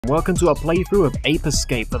Welcome to a playthrough of Ape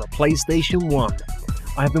Escape for the PlayStation 1.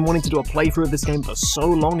 I have been wanting to do a playthrough of this game for so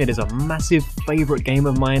long. It is a massive favourite game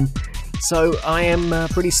of mine, so I am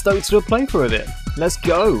pretty stoked to do a playthrough of it. Let's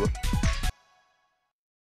go!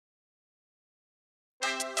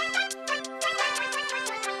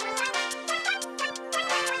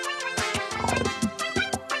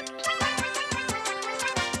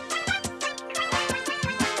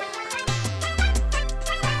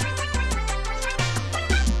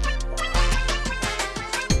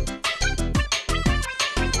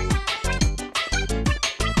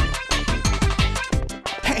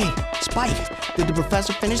 Spike, did the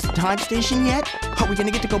professor finish the time station yet? Are we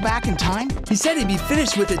gonna get to go back in time? He said he'd be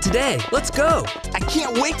finished with it today. Let's go. I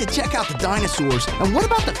can't wait to check out the dinosaurs. And what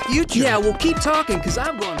about the future? Yeah, we'll keep talking because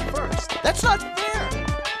I'm going first. That's not fair.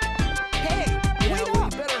 Hey, wait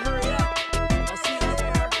up. You better hurry up. I'll see you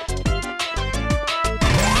there.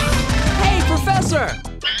 Hey, Professor!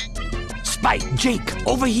 Spike, Jake,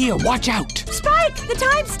 over here. Watch out. Spike, the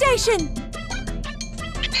time station!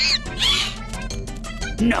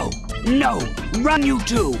 No, run you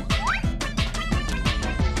two.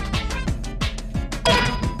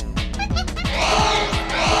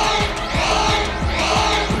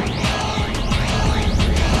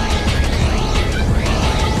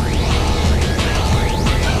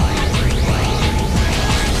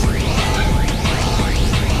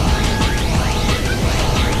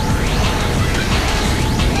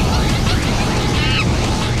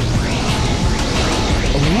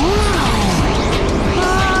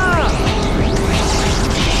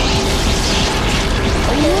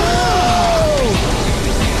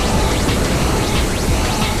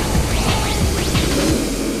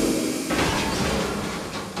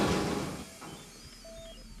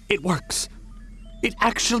 It works. It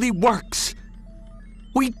actually works.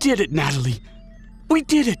 We did it, Natalie. We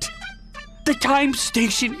did it. The time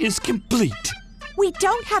station is complete. We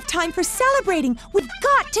don't have time for celebrating. We've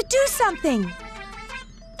got to do something.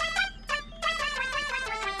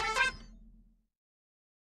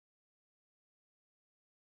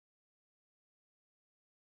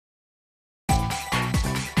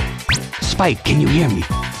 Spike, can you hear me?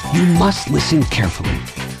 You must listen carefully.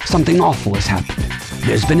 Something awful has happened.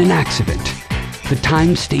 There's been an accident. The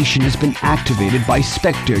time station has been activated by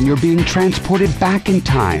Spectre and you're being transported back in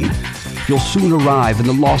time. You'll soon arrive in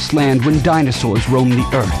the lost land when dinosaurs roam the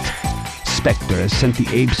Earth. Spectre has sent the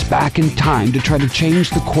apes back in time to try to change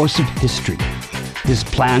the course of history. His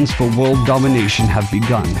plans for world domination have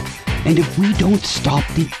begun. And if we don't stop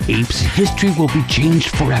the apes, history will be changed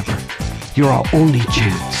forever. You're our only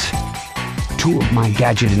chance. Two of my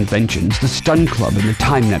gadget inventions, the Stun Club and the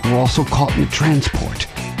Time Net, were also caught in the transport.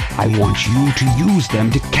 I want you to use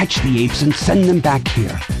them to catch the apes and send them back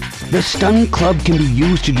here. The Stun Club can be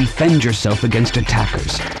used to defend yourself against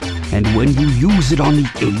attackers. And when you use it on the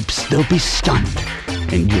apes, they'll be stunned.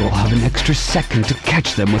 And you'll have an extra second to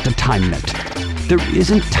catch them with the Time Net. There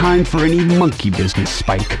isn't time for any monkey business,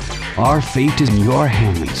 Spike. Our fate is in your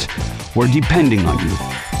hands. We're depending on you.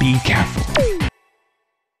 Be careful.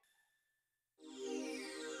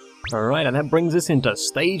 Alright, and that brings us into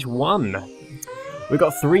stage 1. We've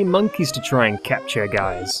got 3 monkeys to try and capture,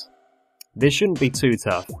 guys. This shouldn't be too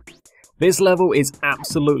tough. This level is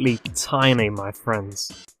absolutely tiny, my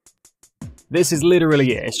friends. This is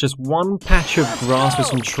literally it. It's just one patch of grass with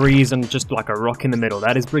some trees and just like a rock in the middle.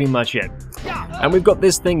 That is pretty much it. And we've got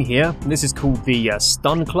this thing here. This is called the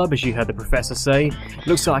Stun Club, as you heard the professor say.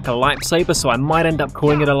 Looks like a lightsaber, so I might end up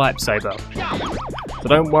calling it a lightsaber. So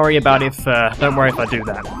don't worry about if I do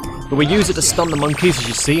that. But we use it to stun the monkeys, as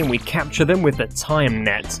you see, and we capture them with the Time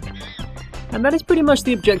Net. And that is pretty much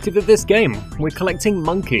the objective of this game. We're collecting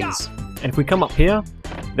monkeys. And if we come up here,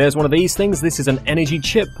 there's one of these things. This is an energy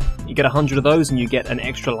chip. You get 100 of those and you get an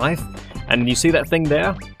extra life. And you see that thing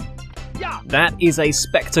there? That is a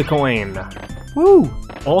Spectre coin. Woo!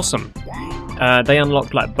 Awesome. They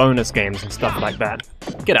unlock like bonus games and stuff like that.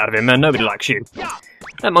 Get out of here, man. Nobody likes you.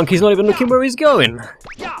 That monkey's not even looking where he's going.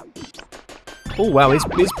 Oh wow,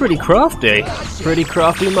 he's pretty crafty. Pretty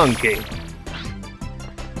crafty monkey.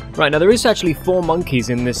 Right, now there is actually 4 monkeys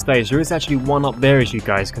in this stage. There is actually one up there, as you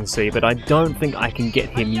guys can see, but I don't think I can get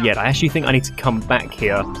him yet. I actually think I need to come back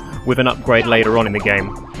here with an upgrade later on in the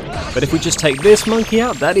game. But if we just take this monkey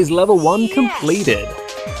out, that is level 1 completed.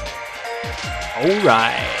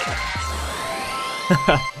 Alright.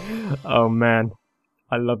 Oh man,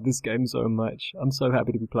 I love this game so much. I'm so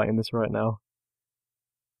happy to be playing this right now.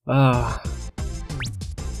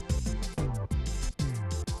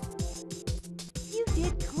 You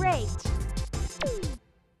did great.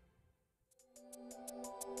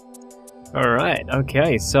 Alright,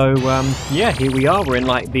 okay, so yeah, here we are. We're in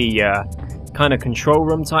like the kind of control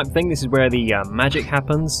room type thing. This is where the magic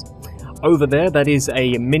happens. Over there, that is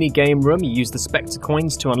a mini game room. You use the Spectre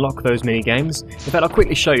coins to unlock those mini games. In fact, I'll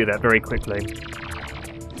quickly show you that very quickly.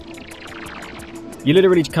 You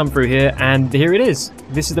literally come through here, and here it is.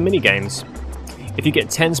 This is the mini games. If you get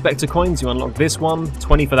 10 Spectre coins, you unlock this one,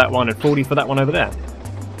 20 for that one, and 40 for that one over there.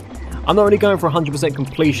 I'm not really going for 100%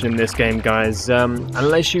 completion in this game, guys,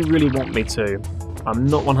 unless you really want me to. I'm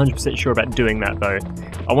not 100% sure about doing that, though.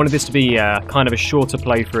 I wanted this to be kind of a shorter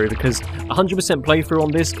playthrough, because 100% playthrough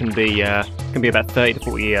on this can be about 30 to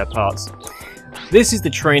 40 parts. This is the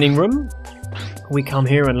training room. We come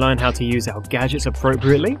here and learn how to use our gadgets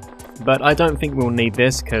appropriately, but I don't think we'll need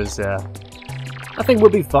this, because I think we'll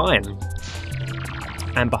be fine.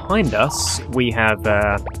 And behind us, we have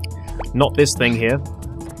not this thing here.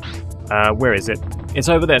 Where is it? It's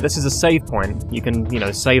over there. This is a save point. You can, you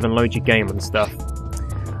know, save and load your game and stuff.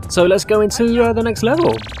 So let's go into the next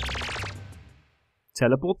level.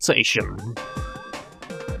 Teleportation.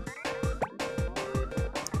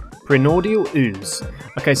 Primordial Ooze.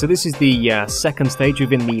 Okay, so this is the second stage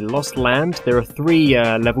within the Lost Land. There are 3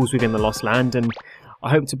 levels within the Lost Land, and I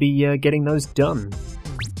hope to be getting those done.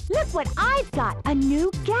 Look what I've got! A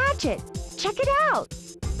new gadget! Check it out!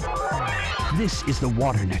 This is the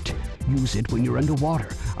water net. Use it when you're underwater.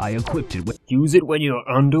 I equipped it with... Use it when you're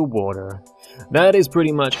underwater. That is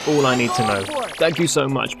pretty much all I need to know. Thank you so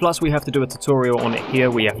much. Plus we have to do a tutorial on it here.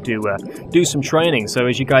 We have to do some training. So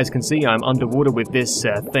as you guys can see, I'm underwater with this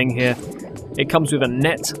thing here. It comes with a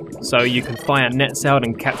net, so you can fire nets out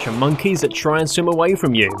and capture monkeys that try and swim away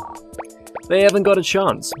from you. They haven't got a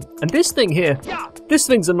chance. And this thing here, this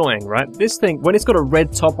thing's annoying, right? This thing, when it's got a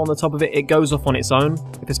red top on the top of it, it goes off on its own.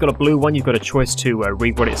 If it's got a blue one, you've got a choice to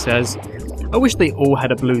read what it says. I wish they all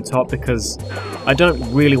had a blue top, because I don't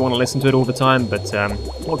really want to listen to it all the time, but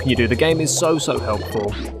what can you do? The game is so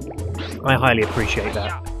helpful. I highly appreciate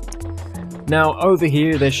that. Now, over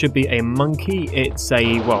here, there should be a monkey. It's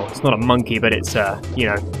a, well, it's not a monkey, but it's, you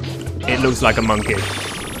know, it looks like a monkey.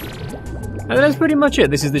 And that's pretty much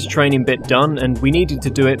it. This is this training bit done, and we needed to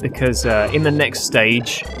do it because in the next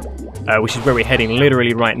stage, which is where we're heading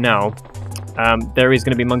literally right now, there is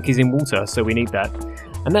going to be monkeys in water, so we need that.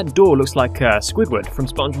 And that door looks like Squidward from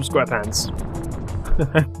SpongeBob SquarePants.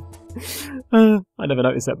 I never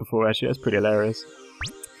noticed that before, actually. That's pretty hilarious.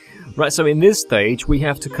 Right, so in this stage, we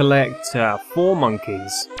have to collect 4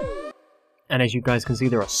 monkeys. And as you guys can see,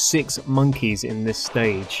 there are 6 monkeys in this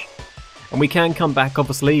stage. And we can come back,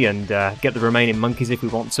 obviously, and get the remaining monkeys if we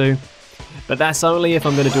want to. But that's only if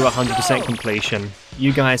I'm going to do 100% completion.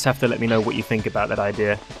 You guys have to let me know what you think about that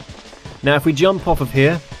idea. Now, if we jump off of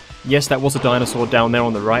here, yes, that was a dinosaur down there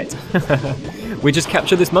on the right. We just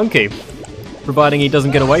capture this monkey, providing he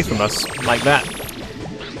doesn't get away from us, like that.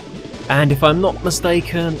 And if I'm not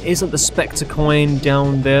mistaken, isn't the Spectre coin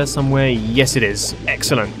down there somewhere? Yes, it is.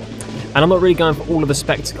 Excellent. And I'm not really going for all of the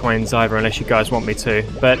Spectre coins either, unless you guys want me to.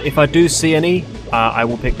 But if I do see any, I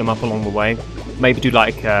will pick them up along the way. Maybe do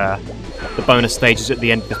like the bonus stages at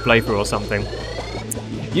the end of this playthrough or something.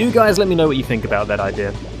 You guys let me know what you think about that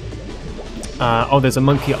idea. Oh, there's a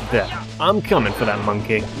monkey up there. I'm coming for that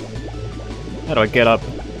monkey. How do I get up?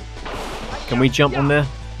 Can we jump on there?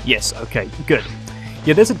 Yes, okay, good.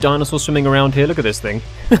 Yeah, there's a dinosaur swimming around here. Look at this thing.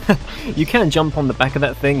 You can jump on the back of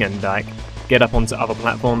that thing and like get up onto other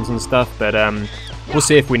platforms and stuff, but we'll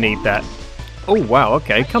see if we need that. Oh wow,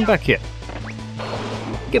 okay, come back here.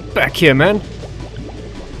 Get back here, man.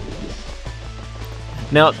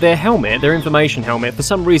 Now, their helmet, their information helmet, for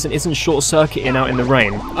some reason isn't short-circuiting out in the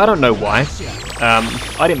rain. I don't know why.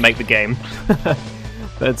 I didn't make the game.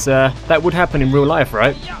 But that would happen in real life,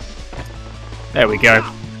 right? There we go.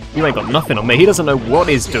 You ain't got nothing on me. He doesn't know what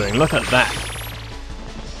he's doing. Look at that.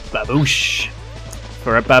 Baboosh.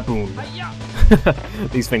 For a baboon.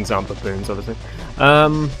 These things aren't baboons, obviously.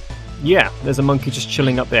 Yeah, there's a monkey just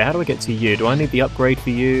chilling up there. How do I get to you? Do I need the upgrade for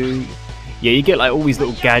you? Yeah, you get like all these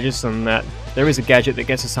little gadgets and that. There is a gadget that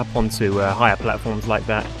gets us up onto higher platforms like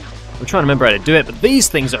that. I'm trying to remember how to do it, but these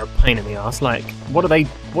things are a pain in the ass. Like, what are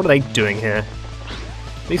they doing here?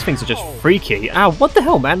 These things are just freaky. Ow, what the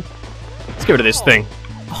hell, man? Let's get rid of this thing.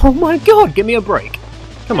 Oh my god, give me a break.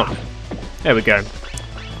 Come on. There we go.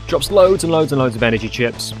 Drops loads and loads and loads of energy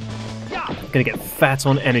chips. Gonna get fat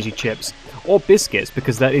on energy chips. Or biscuits,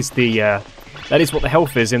 because that is what the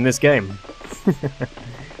health is in this game.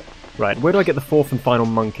 Right, where do I get the 4th and final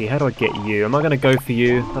monkey? How do I get you? Am I going to go for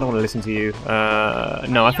you? I don't want to listen to you.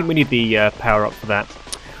 No, I think we need the power-up for that.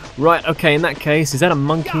 Right, okay, in that case, is that a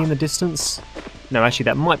monkey in the distance? No, actually,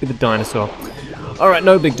 that might be the dinosaur. Alright,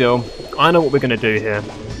 no big deal. I know what we're going to do here.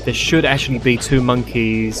 there should actually be 2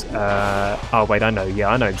 monkeys. Oh wait, I know. Yeah,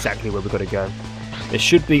 I know exactly where we've got to go. There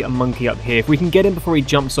should be a monkey up here. If we can get him before he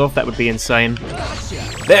jumps off, that would be insane.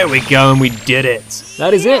 There we go, and we did it.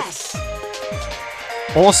 That is it.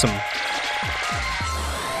 Awesome.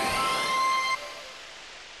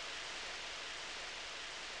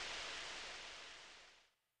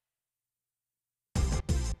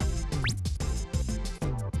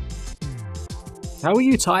 How are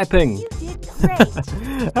you typing? You did great.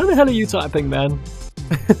 How the hell are you typing, man?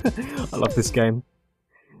 I love this game.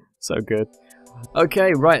 So good.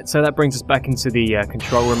 Okay, right, so that brings us back into the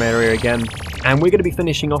control room area again. And we're going to be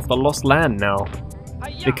finishing off the Lost Land now.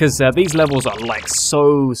 Because these levels are like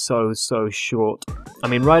so short. I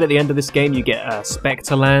mean, right at the end of this game you get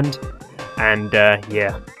Spectre Land. And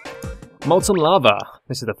yeah. Molten Lava.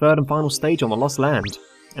 This is the 3rd and final stage on the Lost Land.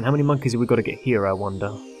 And how many monkeys have we got to get here, I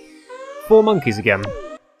wonder? 4 monkeys again,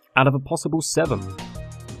 out of a possible 7.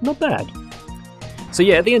 Not bad. So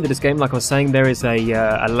yeah, at the end of this game, like I was saying, there is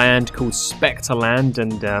a land called Spectre Land,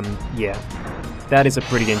 and yeah, that is a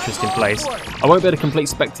pretty interesting place. I won't be able to complete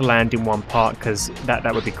Spectre Land in one part, because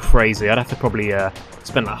that would be crazy. I'd have to probably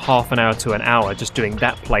spend like half an hour to an hour just doing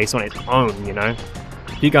that place on its own, you know?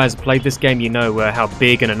 If you guys have played this game, you know how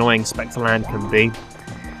big and annoying Spectre Land can be.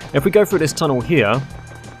 If we go through this tunnel here,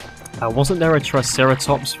 wasn't there a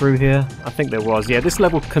Triceratops through here? I think there was. Yeah, this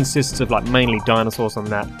level consists of like mainly dinosaurs on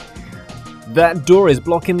that. That door is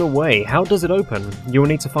blocking the way. How does it open? You will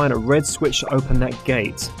need to find a red switch to open that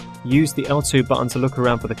gate. Use the L2 button to look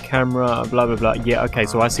around for the camera, blah blah blah. Yeah, okay,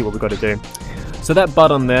 so I see what we've got to do. So that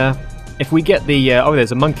button there, if we get the... oh,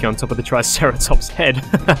 there's a monkey on top of the Triceratops head.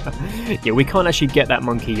 Yeah, we can't actually get that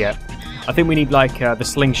monkey yet. I think we need like the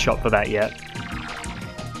slingshot for that yet.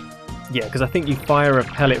 Yeah, because I think you fire a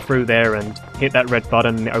pellet through there and hit that red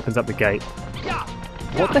button and it opens up the gate.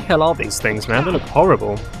 What the hell are these things, man? They look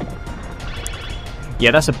horrible.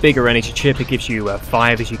 Yeah, that's a bigger energy chip. It gives you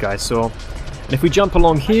 5, as you guys saw. And if we jump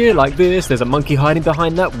along here like this, there's a monkey hiding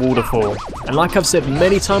behind that waterfall. And like I've said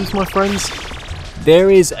many times, my friends,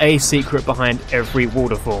 there is a secret behind every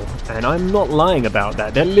waterfall. And I'm not lying about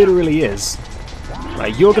that. There literally is.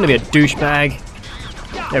 Right, you're going to be a douchebag.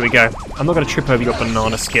 There we go. I'm not going to trip over your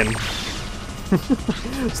banana skin.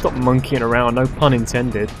 Stop monkeying around, no pun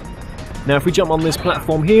intended. Now if we jump on this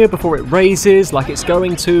platform here before it raises like it's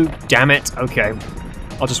going to... Damn it! Okay.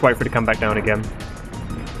 I'll just wait for it to come back down again.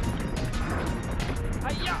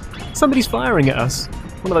 Somebody's firing at us.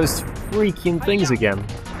 One of those freaking things again.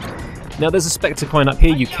 Now there's a Spectre coin up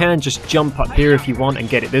here. You can just jump up here if you want and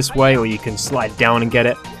get it this way, or you can slide down and get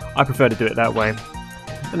it. I prefer to do it that way.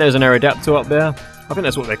 And there's an Aerodactyl up there. I think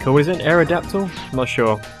that's what they're called, isn't it? Aerodactyl? I'm not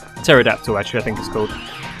sure. Pterodactyl, actually, I think it's called.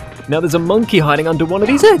 Now there's a monkey hiding under one of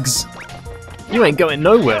these eggs! You ain't going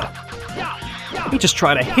nowhere! You just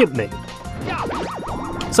try to hit me!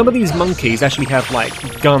 Some of these monkeys actually have,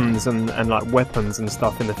 like, guns and like, weapons and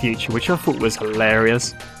stuff in the future, which I thought was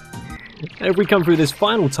hilarious. If we come through this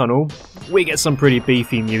final tunnel, we get some pretty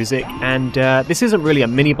beefy music, and this isn't really a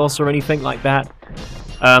mini-boss or anything like that.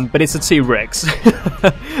 But it's a T-Rex.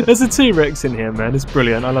 There's a T-Rex in here, man. It's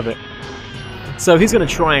brilliant. I love it. So he's going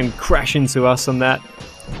to try and crash into us on that.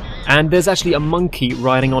 And there's actually a monkey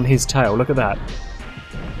riding on his tail. Look at that.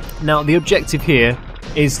 Now, the objective here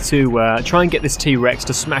is to try and get this T-Rex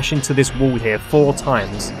to smash into this wall here 4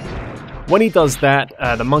 times. When he does that,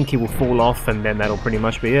 the monkey will fall off, and then that'll pretty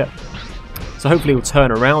much be it. So hopefully he'll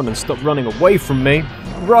turn around and stop running away from me.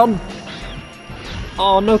 Run!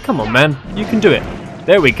 Oh, no, come on, man. You can do it.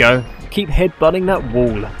 There we go. Keep headbutting that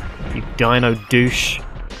wall, you dino douche.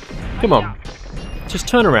 Come on. Just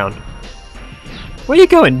turn around. Where are you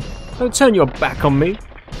going? Don't turn your back on me.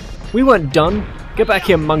 We weren't done. Get back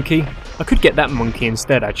here, monkey. I could get that monkey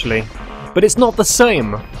instead, actually. But it's not the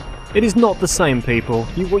same. It is not the same, people.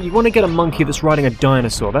 You want to get a monkey that's riding a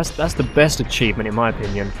dinosaur. That's the best achievement, in my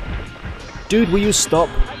opinion. Dude, will you stop?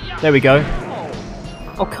 There we go.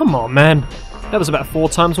 Oh, come on, man. That was about 4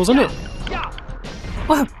 times, wasn't it?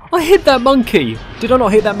 Wow, I hit that monkey! Did I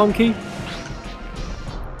not hit that monkey?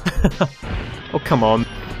 Oh, come on.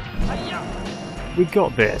 We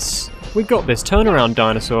got this. We got this. Turn around,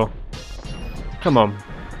 dinosaur. Come on.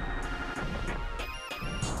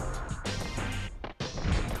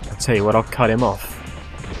 I tell you what, I'll cut him off.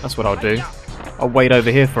 That's what I'll do. I'll wait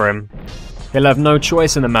over here for him. He'll have no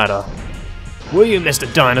choice in the matter. Will you,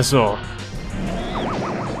 Mr. Dinosaur?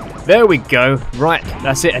 There we go. Right,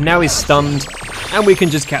 that's it. And now he's stunned. And we can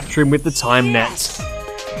just capture him with the time net.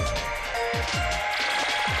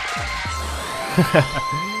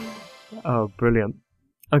 Oh, brilliant.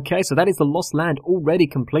 Okay, so that is the Lost Land already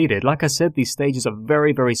completed. Like I said, these stages are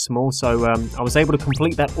very, very small, so I was able to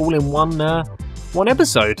complete that all in one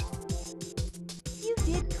episode. You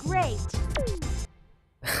did great.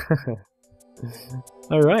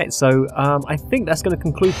 Alright, so I think that's going to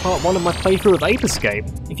conclude part 1 of my playthrough of Ape Escape.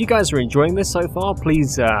 If you guys are enjoying this so far,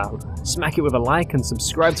 please smack it with a like and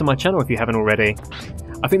subscribe to my channel if you haven't already.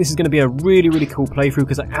 I think this is going to be a really, really cool playthrough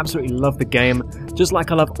because I absolutely love the game, just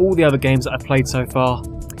like I love all the other games that I've played so far.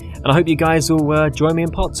 And I hope you guys will join me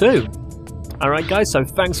in part 2. Alright guys, so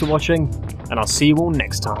thanks for watching, and I'll see you all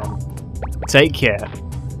next time. Take care.